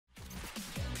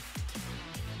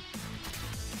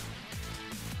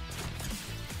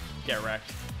Get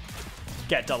wrecked.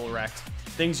 Get double wrecked.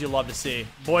 Things you love to see.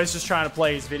 Boy's just trying to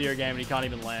play his video game and he can't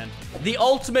even land. The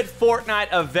ultimate Fortnite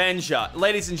Avenger.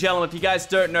 Ladies and gentlemen, if you guys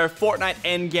don't know, Fortnite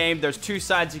endgame, there's two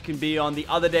sides you can be on. The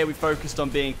other day we focused on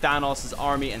being Thanos'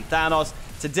 army and Thanos.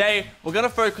 Today, we're going to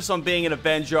focus on being an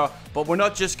Avenger, but we're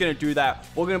not just going to do that.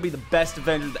 We're going to be the best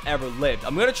Avenger that ever lived.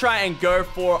 I'm going to try and go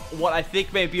for what I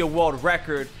think may be a world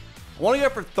record. I want to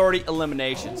go for 30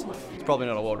 eliminations. It's probably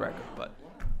not a world record, but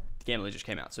the game only just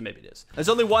came out, so maybe it is. There's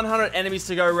only 100 enemies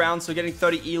to go around, so getting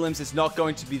 30 Elims is not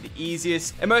going to be the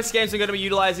easiest. In most games, I'm going to be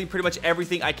utilizing pretty much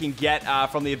everything I can get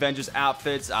from the Avengers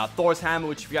outfits. Thor's hammer,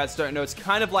 which if you guys don't know, it's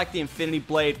kind of like the Infinity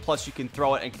Blade, plus you can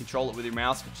throw it and control it with your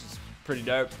mouse, which is pretty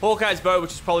dope. Hawkeye's bow,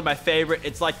 which is probably my favorite.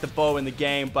 It's like the bow in the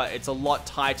game, but it's a lot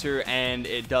tighter and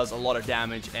it does a lot of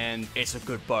damage and it's a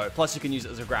good bow. Plus you can use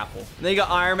it as a grapple. And then you got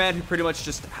Iron Man, who pretty much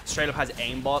just straight up has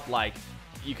aimbot. Like,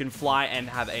 you can fly and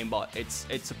have aimbot.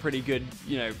 It's a pretty good,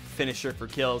 you know, finisher for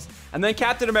kills. And then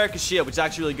Captain America's shield, which is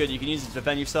actually really good. You can use it to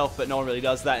defend yourself, but no one really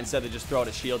does that. Instead, they just throw it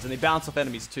at shields and they bounce off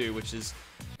enemies too, which is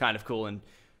kind of cool and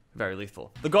very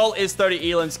lethal. The goal is 30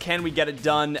 Elims. Can we get it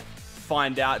done?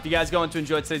 Find out. If you guys are going to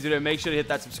enjoy today's video, make sure to hit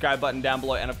that subscribe button down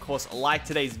below and of course like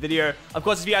today's video. Of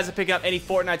course, if you guys are picking up any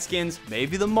Fortnite skins,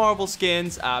 maybe the Marvel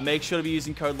skins, make sure to be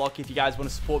using code LOCK if you guys want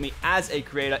to support me as a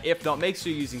creator. If not, make sure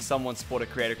you're using someone's support a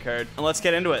creator code. And let's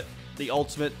get into it. The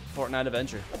ultimate Fortnite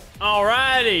Avenger.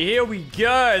 Alrighty, here we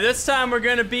go. This time we're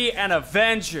gonna be an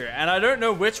Avenger, and I don't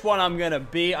know which one I'm gonna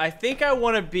be. I think I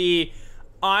want to be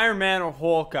Iron Man or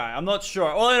Hawkeye. I'm not sure.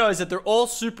 All I know is that they're all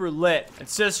super lit.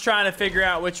 It's just trying to figure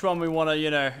out which one we want to,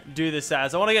 you know, do this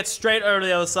as. I want to get straight over to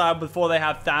the other side before they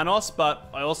have Thanos,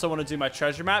 but I also want to do my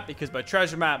treasure map because my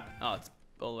treasure map... Oh, it's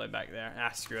all the way back there.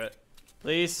 Ah, screw it.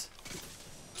 Please.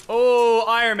 Oh,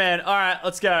 Iron Man. All right,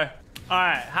 let's go. All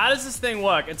right, how does this thing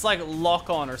work? It's like lock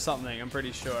on or something, I'm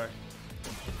pretty sure.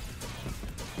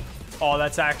 Oh,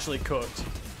 that's actually cooked.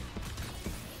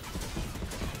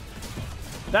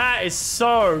 That is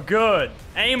so good.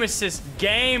 Aim assist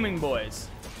gaming, boys.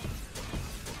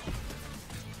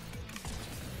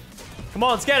 Come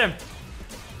on, let's get him.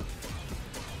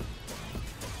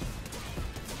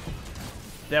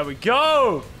 There we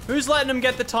go. Who's letting him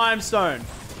get the time stone?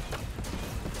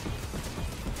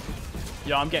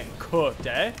 Yo, I'm getting cooked,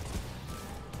 eh?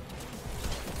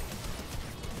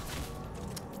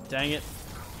 Dang it.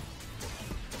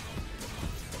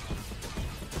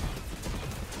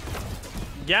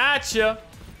 Gotcha.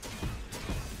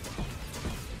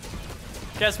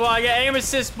 Guess what? I get aim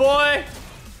assist, boy.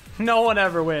 No one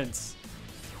ever wins.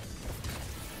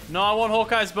 No, I want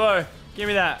Hawkeye's bow. Give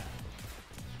me that.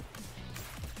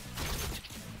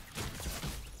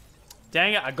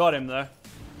 Dang it, I got him though.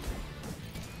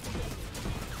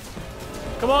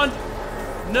 Come on.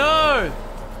 No.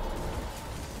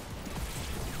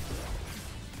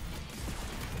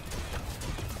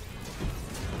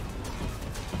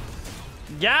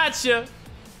 Gotcha.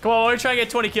 Come on, we're trying to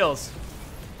get 20 kills.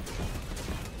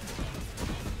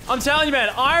 I'm telling you, man,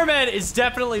 Iron Man is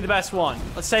definitely the best one.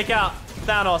 Let's take out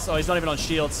Thanos. Oh, he's not even on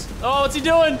shields. Oh, what's he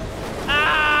doing?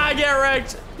 Ah, get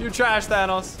wrecked. You trash,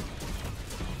 Thanos.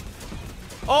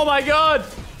 Oh my god.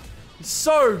 He's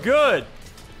so good.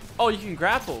 Oh, you can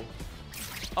grapple.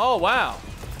 Oh, wow.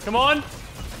 Come on.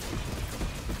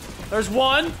 There's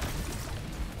one.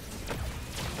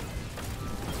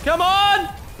 Come on.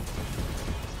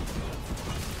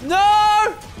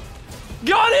 No!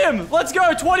 Got him! Let's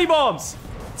go, 20 bombs.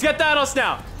 Let's get Thanos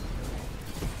now.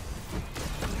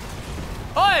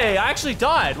 Oh, hey, I actually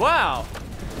died. Wow.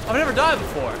 I've never died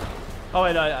before. Oh,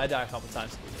 wait, no, I died a couple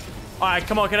times. All right,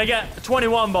 come on, can I get a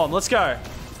 21 bomb? Let's go.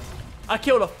 I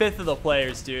killed a fifth of the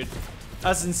players, dude.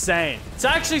 That's insane. It's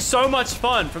actually so much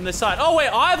fun from this side. Oh, wait,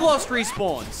 I've lost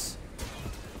respawns.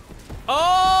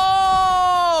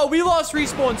 Oh, we lost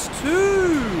respawns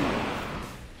too.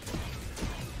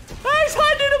 He's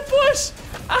hiding in a bush.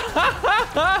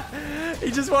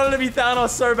 He just wanted to be Thanos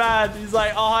so bad. He's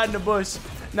like, I'll hide in a bush.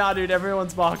 Nah, dude,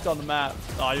 everyone's marked on the map.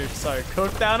 Oh, you're so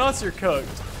cooked, Thanos. You're cooked.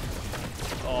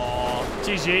 Oh,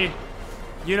 GG.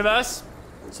 Universe,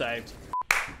 saved.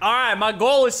 All right, my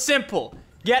goal is simple.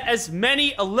 Get as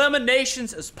many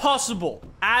eliminations as possible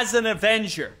as an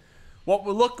Avenger. What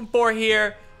we're looking for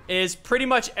here is pretty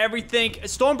much everything.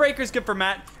 Stormbreaker is good for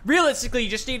Matt. Realistically, you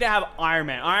just need to have Iron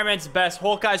Man. Iron Man's the best.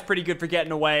 Hawkeye's pretty good for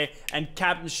getting away. And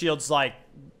Captain Shield's like,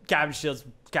 Captain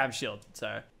Shield.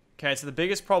 So, okay, so the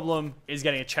biggest problem is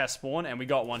getting a chest spawn, and we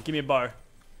got one. Give me a bow.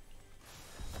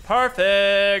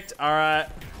 Perfect. All right.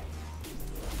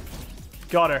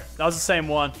 Got her. That was the same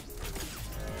one.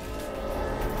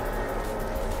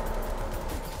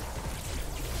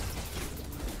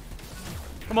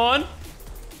 Come on.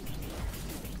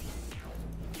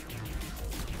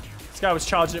 guy was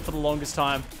charging it for the longest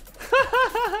time.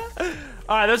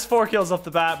 All right, there's 4 kills off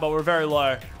the bat, but we're very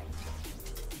low.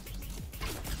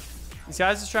 These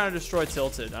guys are just trying to destroy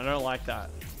Tilted. I don't like that.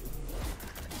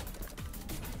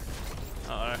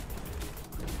 Uh-oh.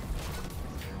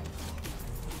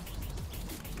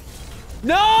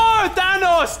 No,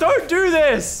 Thanos, don't do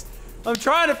this. I'm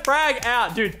trying to frag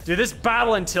out. Dude, this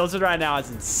battle in Tilted right now is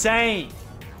insane.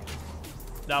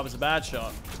 That was a bad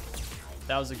shot.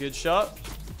 That was a good shot.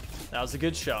 That was a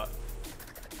good shot.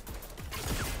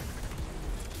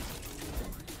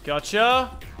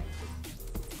 Gotcha.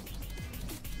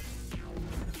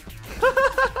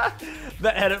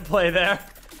 The edit play there.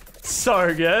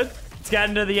 So good. Let's get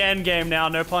into the end game now.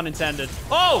 No pun intended.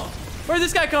 Oh! Where did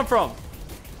this guy come from?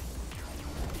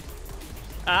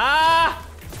 Ah!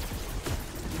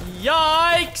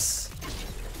 Yikes!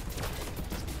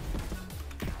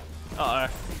 Uh-oh.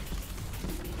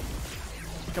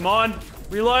 Come on.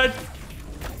 Reload.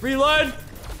 Reload.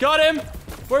 Got him.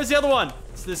 Where's the other one?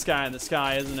 It's this guy in the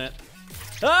sky, isn't it?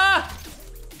 Ah!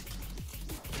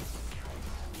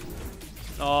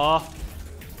 Oh.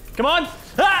 Come on.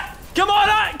 Ah! Come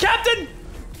on, Captain!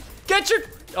 Get your...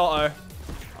 Uh-oh.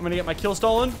 I'm gonna get my kill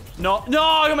stolen. No. No,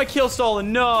 I got my kill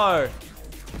stolen. No.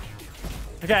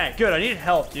 Okay, good. I needed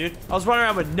help, dude. I was running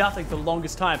around with nothing for the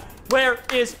longest time. Where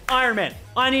is Iron Man?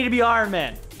 I need to be Iron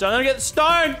Man. Don't let him get the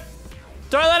stone.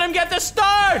 Don't let him get the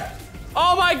stone.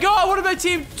 Oh my God, what is my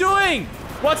team doing?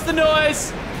 What's the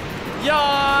noise?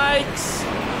 Yikes.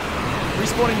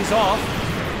 Respawning is off.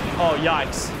 Oh,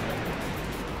 yikes.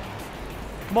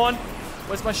 Come on.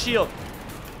 Where's my shield?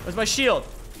 Where's my shield?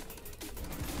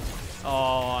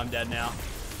 Oh, I'm dead now.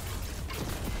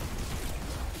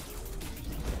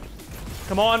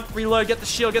 Come on, reload, get the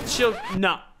shield, get the shield.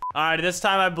 No. All right, this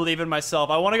time I believe in myself.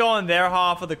 I want to go on their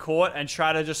half of the court and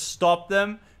try to just stop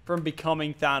them from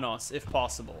becoming Thanos, if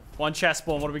possible. One chest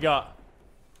spawn, what do we got?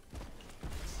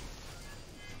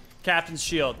 Captain's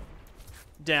shield.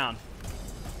 Down.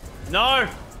 No!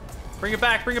 Bring it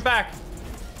back, bring it back.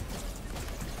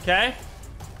 Okay.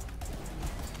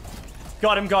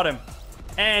 Got him, got him.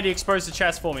 And he exposed the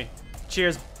chest for me.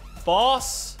 Cheers,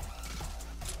 boss.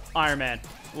 Iron Man.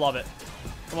 Love it.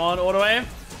 Come on, auto aim.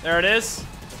 There it is.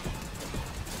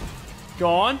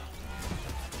 Gone.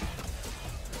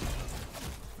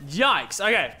 Yikes.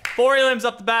 Okay. 4 Elims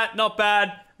up the bat. Not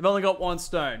bad. I've only got 1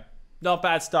 stone. Not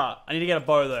bad start. I need to get a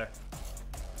bow though.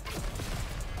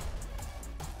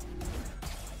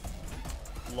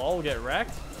 Lol, get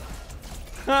wrecked.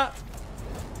 Gotcha.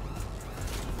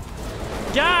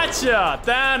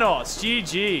 Thanos.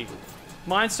 GG.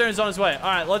 Mind Stone's on his way. All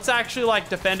right, let's actually like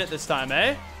defend it this time,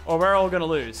 eh? Or we're all gonna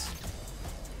lose.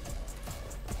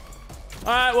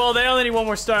 All right, well, they only need 1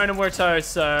 more stone and we're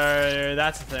toast, so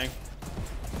that's the thing.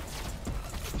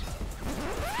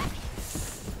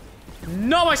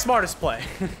 Not my smartest play.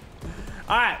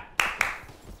 All right.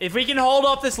 If we can hold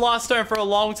off this last stone for a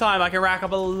long time, I can rack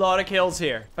up a lot of kills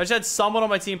here. If I just had someone on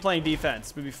my team playing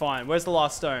defense, we'd be fine. Where's the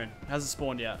last stone? Hasn't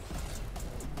spawned yet.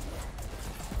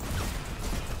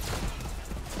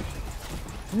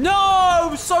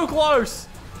 No! So close!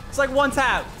 It's like 1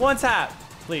 tap. 1 tap.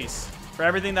 Please. For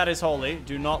everything that is holy,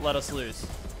 do not let us lose.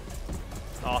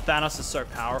 Oh, Thanos is so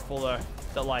powerful, though,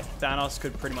 that, like, Thanos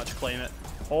could pretty much claim it.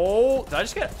 Oh, did I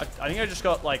just get... I think I just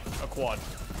got, like, a quad.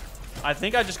 I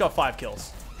think I just got 5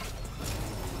 kills.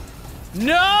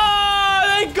 No!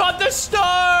 They got the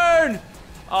stone!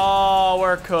 Oh,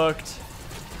 we're cooked.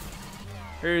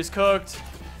 Who's cooked?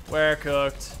 We're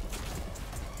cooked.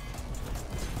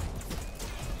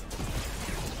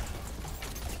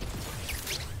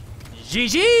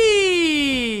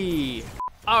 GG!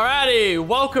 Alrighty,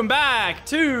 welcome back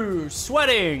to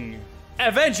Sweating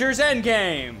Avengers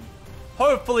Endgame.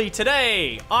 Hopefully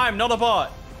today, I'm not a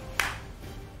bot.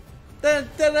 Dun,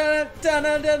 dun, dun, dun,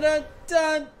 dun, dun,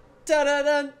 dun, dun,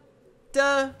 dun,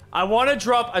 dun. I want to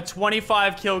drop a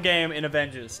 25 kill game in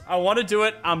Avengers. I want to do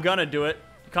it. I'm gonna do it.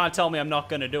 You can't tell me I'm not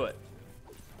gonna do it.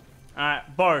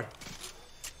 Alright, bow.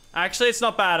 Actually, it's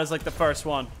not bad as like the first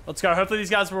one. Let's go. Hopefully these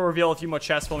guys will reveal a few more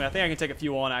chests for me. I think I can take a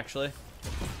few on, actually.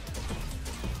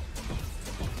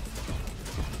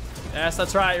 Yes,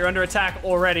 that's right. You're under attack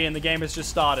already, and the game has just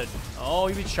started. Oh,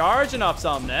 you be charging up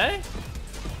something, eh?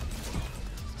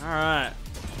 All right.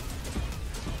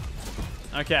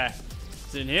 Okay.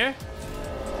 Is it in here?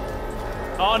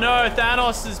 Oh, no.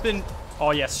 Thanos has been...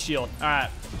 Oh, yes. Shield. All right.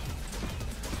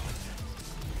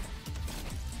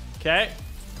 Okay.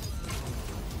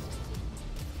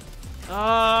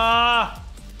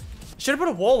 Should have put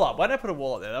a wall up. Why did I put a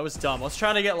wall up there? That was dumb. I was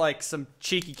trying to get like some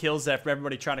cheeky kills there from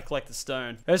everybody trying to collect the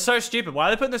stone. It was so stupid. Why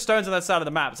are they putting the stones on that side of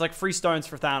the map? It's like free stones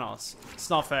for Thanos. It's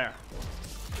not fair.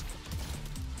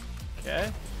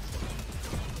 Okay.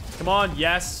 Come on.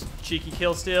 Yes. Cheeky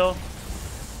kill steal.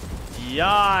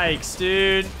 Yikes,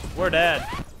 dude. We're dead.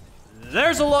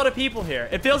 There's a lot of people here.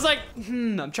 It feels like,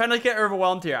 I'm trying to get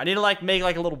overwhelmed here. I need to like make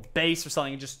like a little base or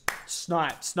something and just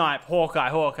snipe, Hawkeye.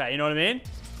 You know what I mean?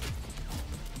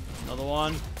 Another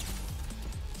one.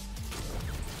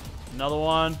 Another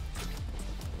one.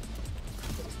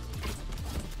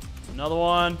 Another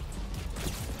one.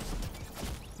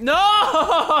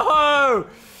 No!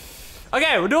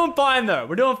 Okay, we're doing fine though.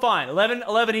 We're doing fine. 11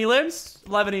 elims.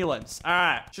 11 elims. All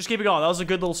right, just keep it going. That was a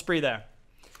good little spree there.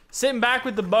 Sitting back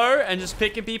with the bow and just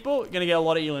picking people, gonna get a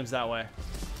lot of elims that way.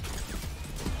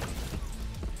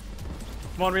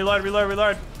 Come on, reload, reload,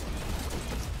 reload.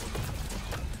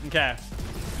 Okay.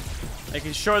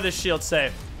 Making sure this shield's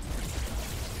safe.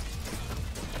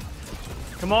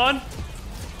 Come on.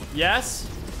 Yes.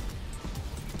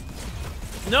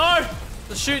 No!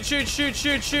 Shoot, shoot, shoot,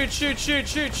 shoot, shoot, shoot, shoot,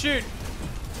 shoot, shoot.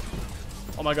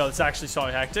 Oh my god, it's actually so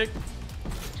hectic.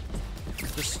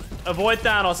 Just avoid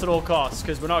Thanos at all costs,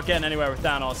 because we're not getting anywhere with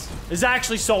Thanos. It's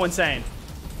actually so insane.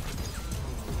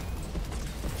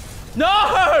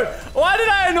 No! Why did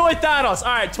I annoy Thanos?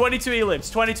 All right, 22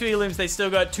 elims. 22 elims. They still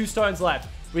got 2 stones left.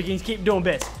 We can keep doing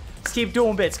bits. Let's keep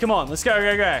doing bits. Come on. Let's go,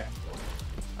 go, go.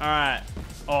 All right.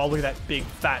 Oh, look at that big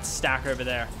fat stack over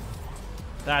there.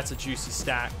 That's a juicy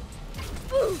stack.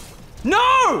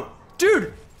 No!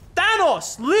 Dude,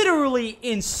 Thanos literally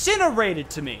incinerated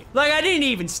to me. Like, I didn't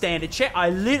even stand a chance.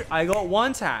 I got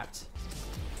one tapped.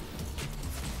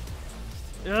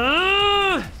 They've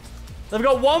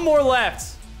got one more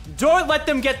left. Don't let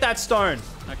them get that stone.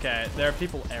 Okay, there are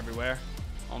people everywhere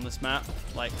on this map.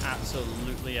 Like,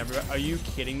 absolutely everywhere. Are you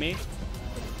kidding me?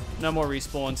 No more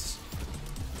respawns.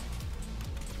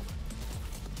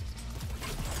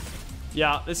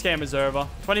 Yeah, this game is over.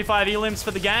 25 elims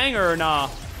for the gang or nah?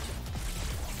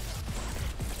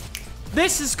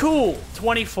 This is cool.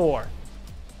 24.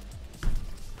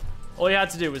 All you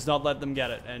had to do was not let them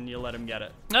get it, and you let them get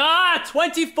it. Ah,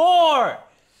 24!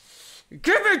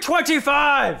 Give me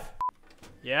 25!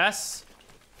 Yes.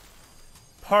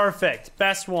 Perfect.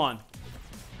 Best one.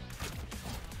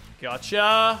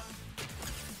 Gotcha.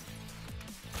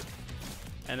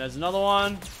 And there's another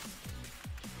one.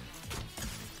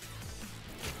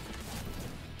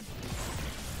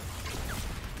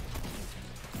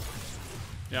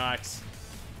 Yikes.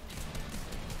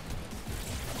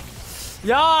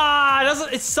 Yeah,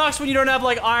 it sucks when you don't have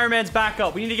like Iron Man's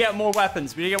backup. We need to get more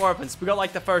weapons. We need to get more weapons. We got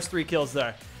like the first 3 kills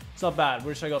there. It's not bad.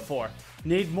 Wish I got 4.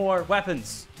 Need more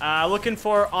weapons. Looking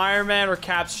for Iron Man or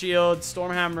Cap's shield.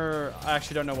 Stormhammer, I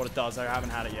actually don't know what it does. I haven't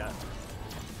had it yet.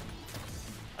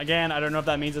 Again, I don't know if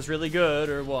that means it's really good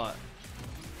or what.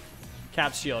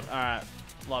 Cap's shield. All right.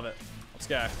 Love it. Let's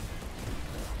go.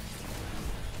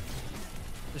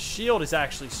 The shield is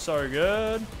actually so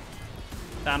good.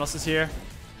 Thanos is here,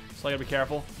 so I gotta be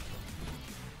careful.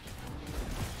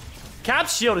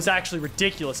 Cap's shield is actually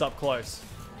ridiculous up close.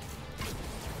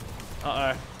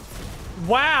 Uh-oh.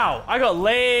 Wow, I got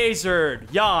lasered.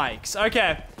 Yikes.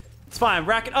 Okay, it's fine.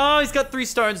 Racket. Oh, he's got 3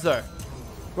 stones though.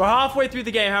 We're halfway through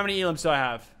the game. How many elims do I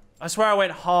have? I swear I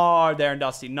went hard there in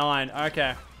Dusty. 9.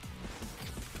 Okay.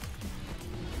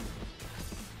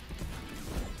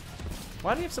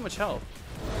 Why do you have so much health?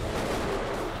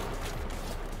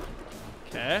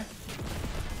 Okay.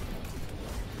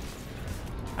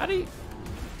 How do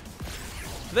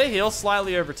they heal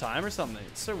slightly over time or something?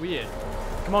 It's so weird.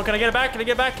 Come on, can I get it back? Can I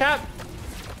get it back, Cap?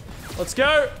 Let's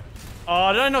go.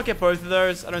 Oh, did I not get both of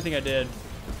those? I don't think I did.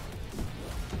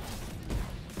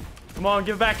 Come on,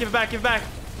 give it back, give it back, give it back.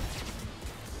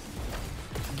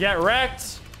 Get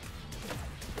wrecked.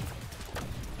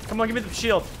 Come on, give me the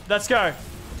shield. Let's go.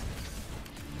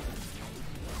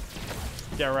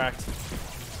 Get wrecked.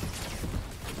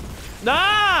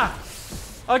 Ah!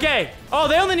 Okay. Oh,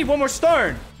 they only need 1 more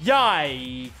stone.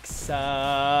 Yikes.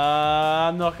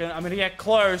 I'm gonna get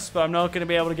close, but I'm not gonna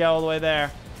be able to get all the way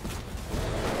there.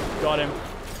 Got him.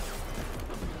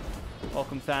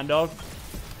 Welcome, fan dog.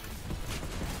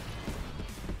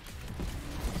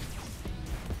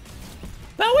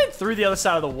 That went through the other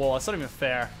side of the wall. It's not even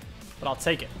fair, but I'll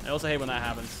take it. I also hate when that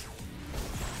happens.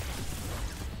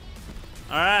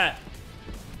 All right.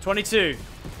 22.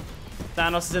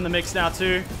 Thanos is in the mix now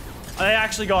too. They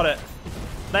actually got it.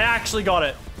 They actually got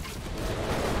it.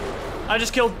 I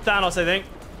just killed Thanos, I think.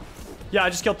 Yeah, I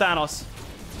just killed Thanos.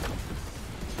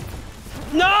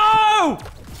 No!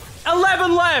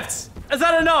 11 left. Is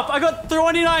that enough? I got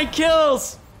 29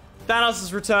 kills. Thanos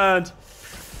has returned.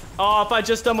 Oh, if I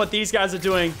just done what these guys are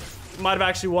doing, might have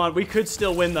actually won. We could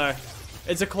still win, though.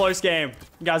 It's a close game.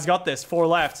 You guys got this. 4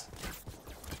 left.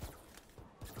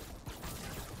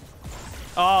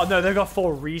 Oh, no, they've got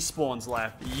 4 respawns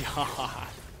left.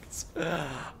 Yikes.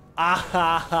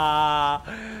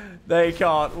 They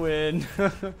can't win.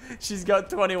 She's got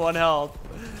 21 health.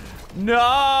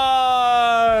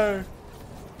 No!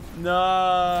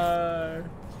 No.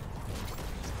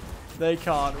 They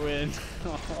can't win.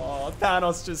 Oh,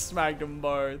 Thanos just smacked them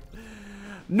both.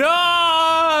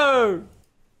 No!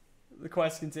 The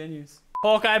quest continues.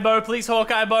 Hawkeye bow, please.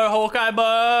 Hawkeye bow. Hawkeye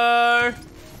bow.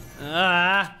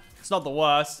 It's not the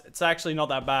worst. It's actually not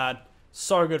that bad.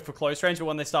 So good for close range, but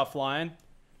when they start flying,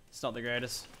 it's not the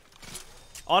greatest.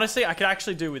 Honestly, I could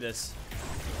actually do with this.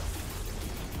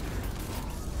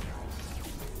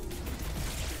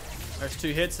 There's 2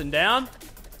 hits and down.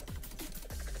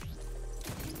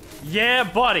 Yeah,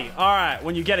 buddy. All right,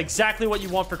 when you get exactly what you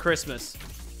want for Christmas.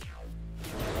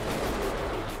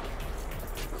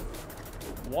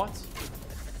 What?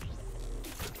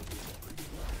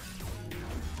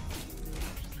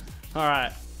 All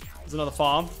right. There's another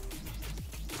farm.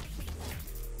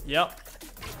 Yep.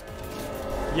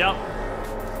 Yep.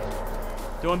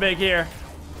 Doing big here.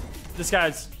 This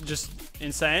guy's just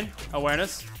insane.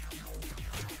 Awareness.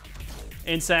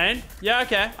 Insane. Yeah,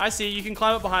 okay. I see. You can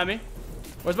climb up behind me.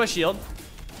 Where's my shield?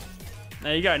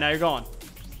 There you go. Now you're gone.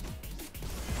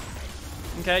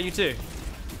 Okay, you too.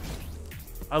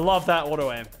 I love that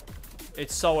auto aim.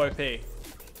 It's so OP.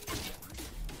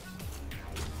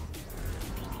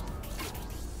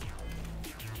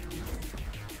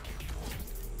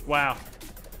 Wow.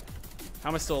 How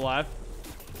am I still alive?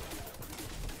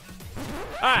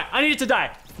 Alright, I needed to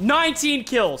die. 19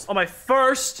 kills on my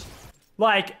first,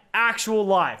 like, actual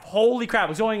life. Holy crap, I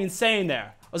was going insane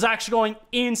there. I was actually going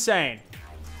insane.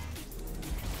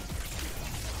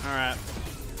 Alright.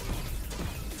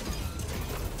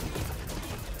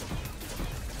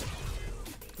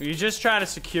 You're just trying to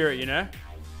secure it, you know?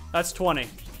 That's 20.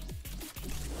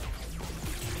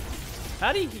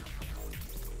 How do you...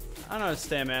 I don't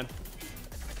understand, man.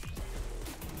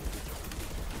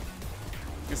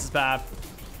 This is bad.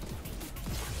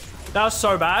 That was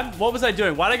so bad. What was I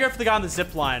doing? Why did I go for the guy on the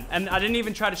zip line? And I didn't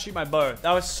even try to shoot my bow.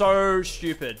 That was so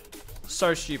stupid.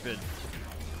 So stupid.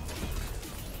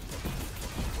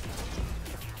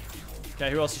 Okay,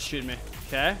 who else is shooting me?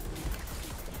 Okay.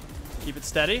 Keep it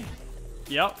steady.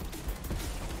 Yep.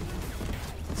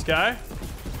 Let's go.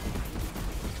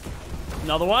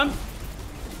 Another one.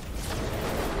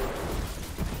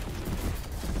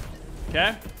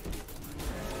 Okay.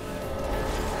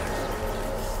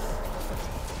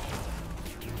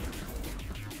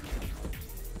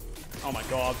 Oh my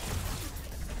god.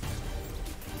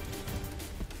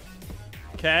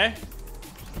 Okay.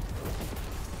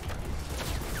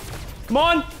 Come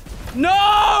on!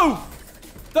 No!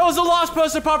 That was the last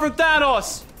person apart from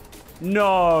Thanos!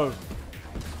 No.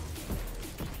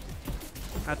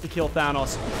 I have to kill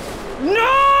Thanos.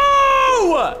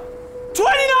 No!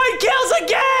 29 kills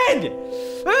again!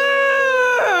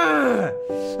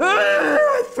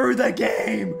 I threw the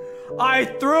game. I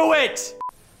threw it.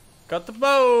 Got the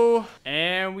bow.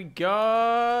 And we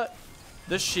got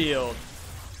the shield.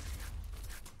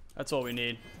 That's all we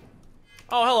need.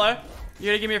 Oh, hello. You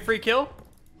gonna give me a free kill?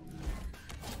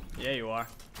 Yeah, you are.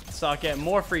 Start getting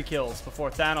more free kills before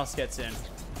Thanos gets in.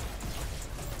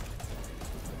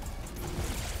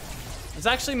 I was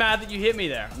actually mad that you hit me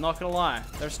there. I'm not gonna lie.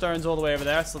 There's stones all the way over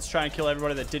there, so let's try and kill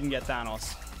everybody that didn't get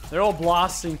Thanos. They're all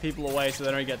blasting people away so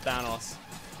they don't get Thanos.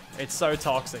 It's so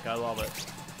toxic. I love it.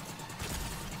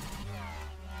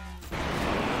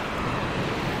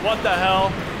 What the hell?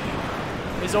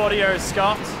 His audio is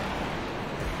scuffed.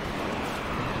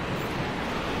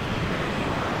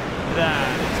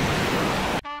 That.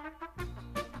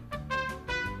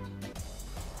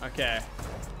 Okay.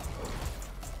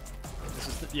 This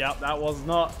is yep, that was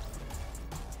not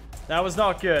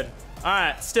good.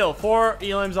 Alright, still 4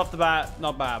 Elims off the bat,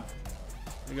 not bad.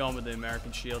 We're going with the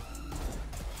American shield.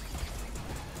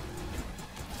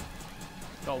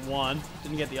 Got one.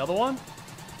 Didn't get the other one.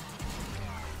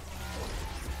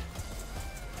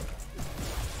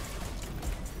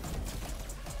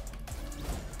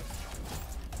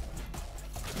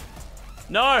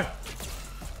 No!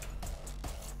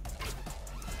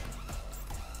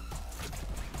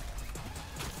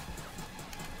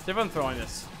 Is everyone throwing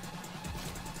this?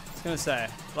 I was gonna say,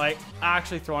 like,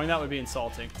 actually throwing that would be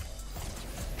insulting.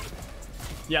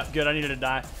 Yep, good, I needed to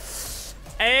die.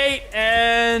 8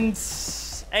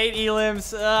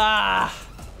 Elims.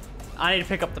 I need to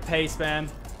pick up the pace, man.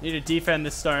 I need to defend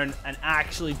this stone and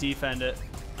actually defend it.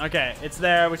 Okay, it's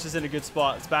there, which is in a good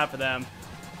spot. It's bad for them.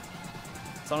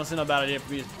 It's honestly not a bad idea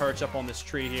for me to perch up on this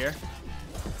tree here.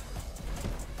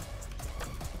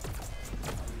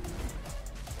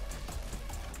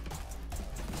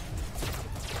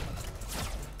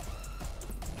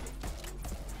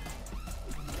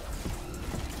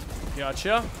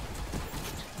 Gotcha.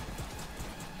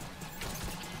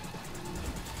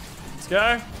 Let's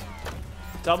go.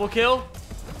 Double kill.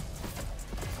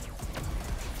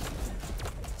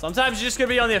 Sometimes you're just gonna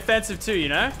be on the offensive too, you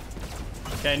know?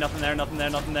 Okay, nothing there, nothing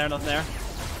there, nothing there, nothing there.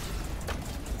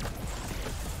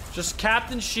 Just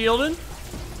Captain shielding.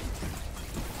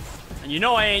 And you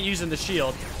know I ain't using the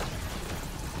shield.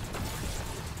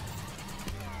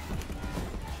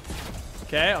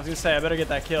 Okay, I was gonna say I better get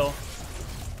that kill.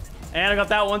 And I got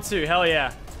that one too. Hell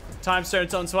yeah. Time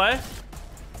turns on its way.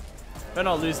 Better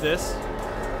not lose this.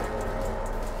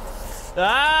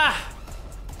 Ah!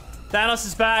 Thanos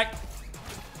is back.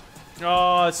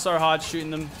 Oh, it's so hard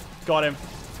shooting them. Got him.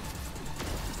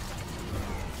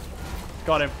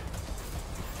 Got him.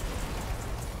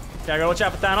 Okay, I gotta watch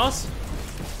out for Thanos.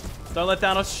 Don't let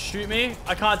Thanos shoot me.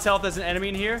 I can't tell if there's an enemy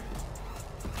in here.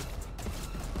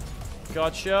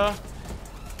 Gotcha.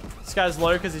 This guy's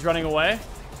low because he's running away.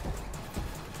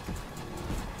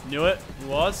 Knew it. He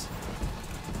was.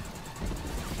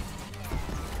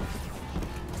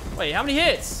 Wait, how many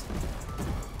hits?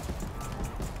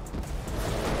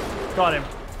 Got him.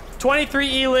 23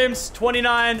 Elims,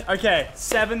 29. Okay,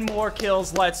 7 more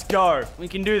kills. Let's go. We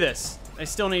can do this. I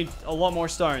still need a lot more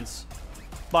stones.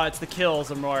 But it's the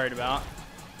kills I'm worried about.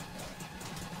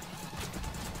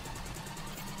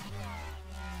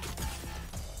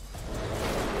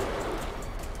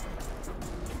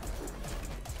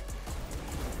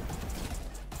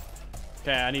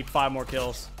 Okay, I need 5 more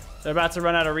kills. They're about to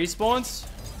run out of respawns.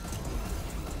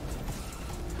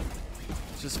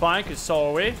 Which is fine, because so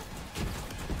are we.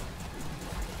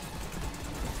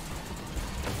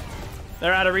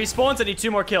 They're out of respawns. I need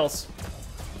 2 more kills.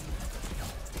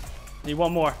 Need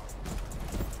 1 more.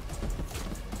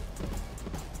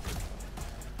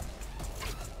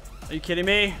 Are you kidding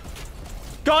me?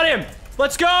 Got him!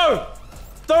 Let's go!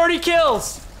 30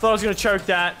 kills! Thought I was going to choke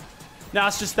that. Now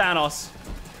it's just Thanos.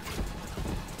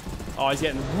 Oh, he's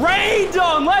getting rained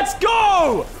on! Let's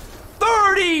go!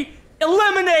 30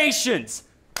 eliminations!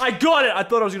 I got it! I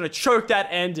thought I was going to choke that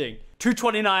ending.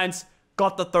 229s.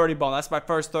 Got the 30 bomb. That's my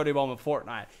first 30 bomb in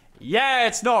Fortnite. Yeah,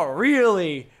 it's not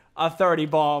really a 30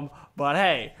 bomb, but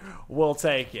hey, we'll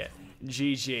take it.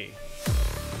 GG.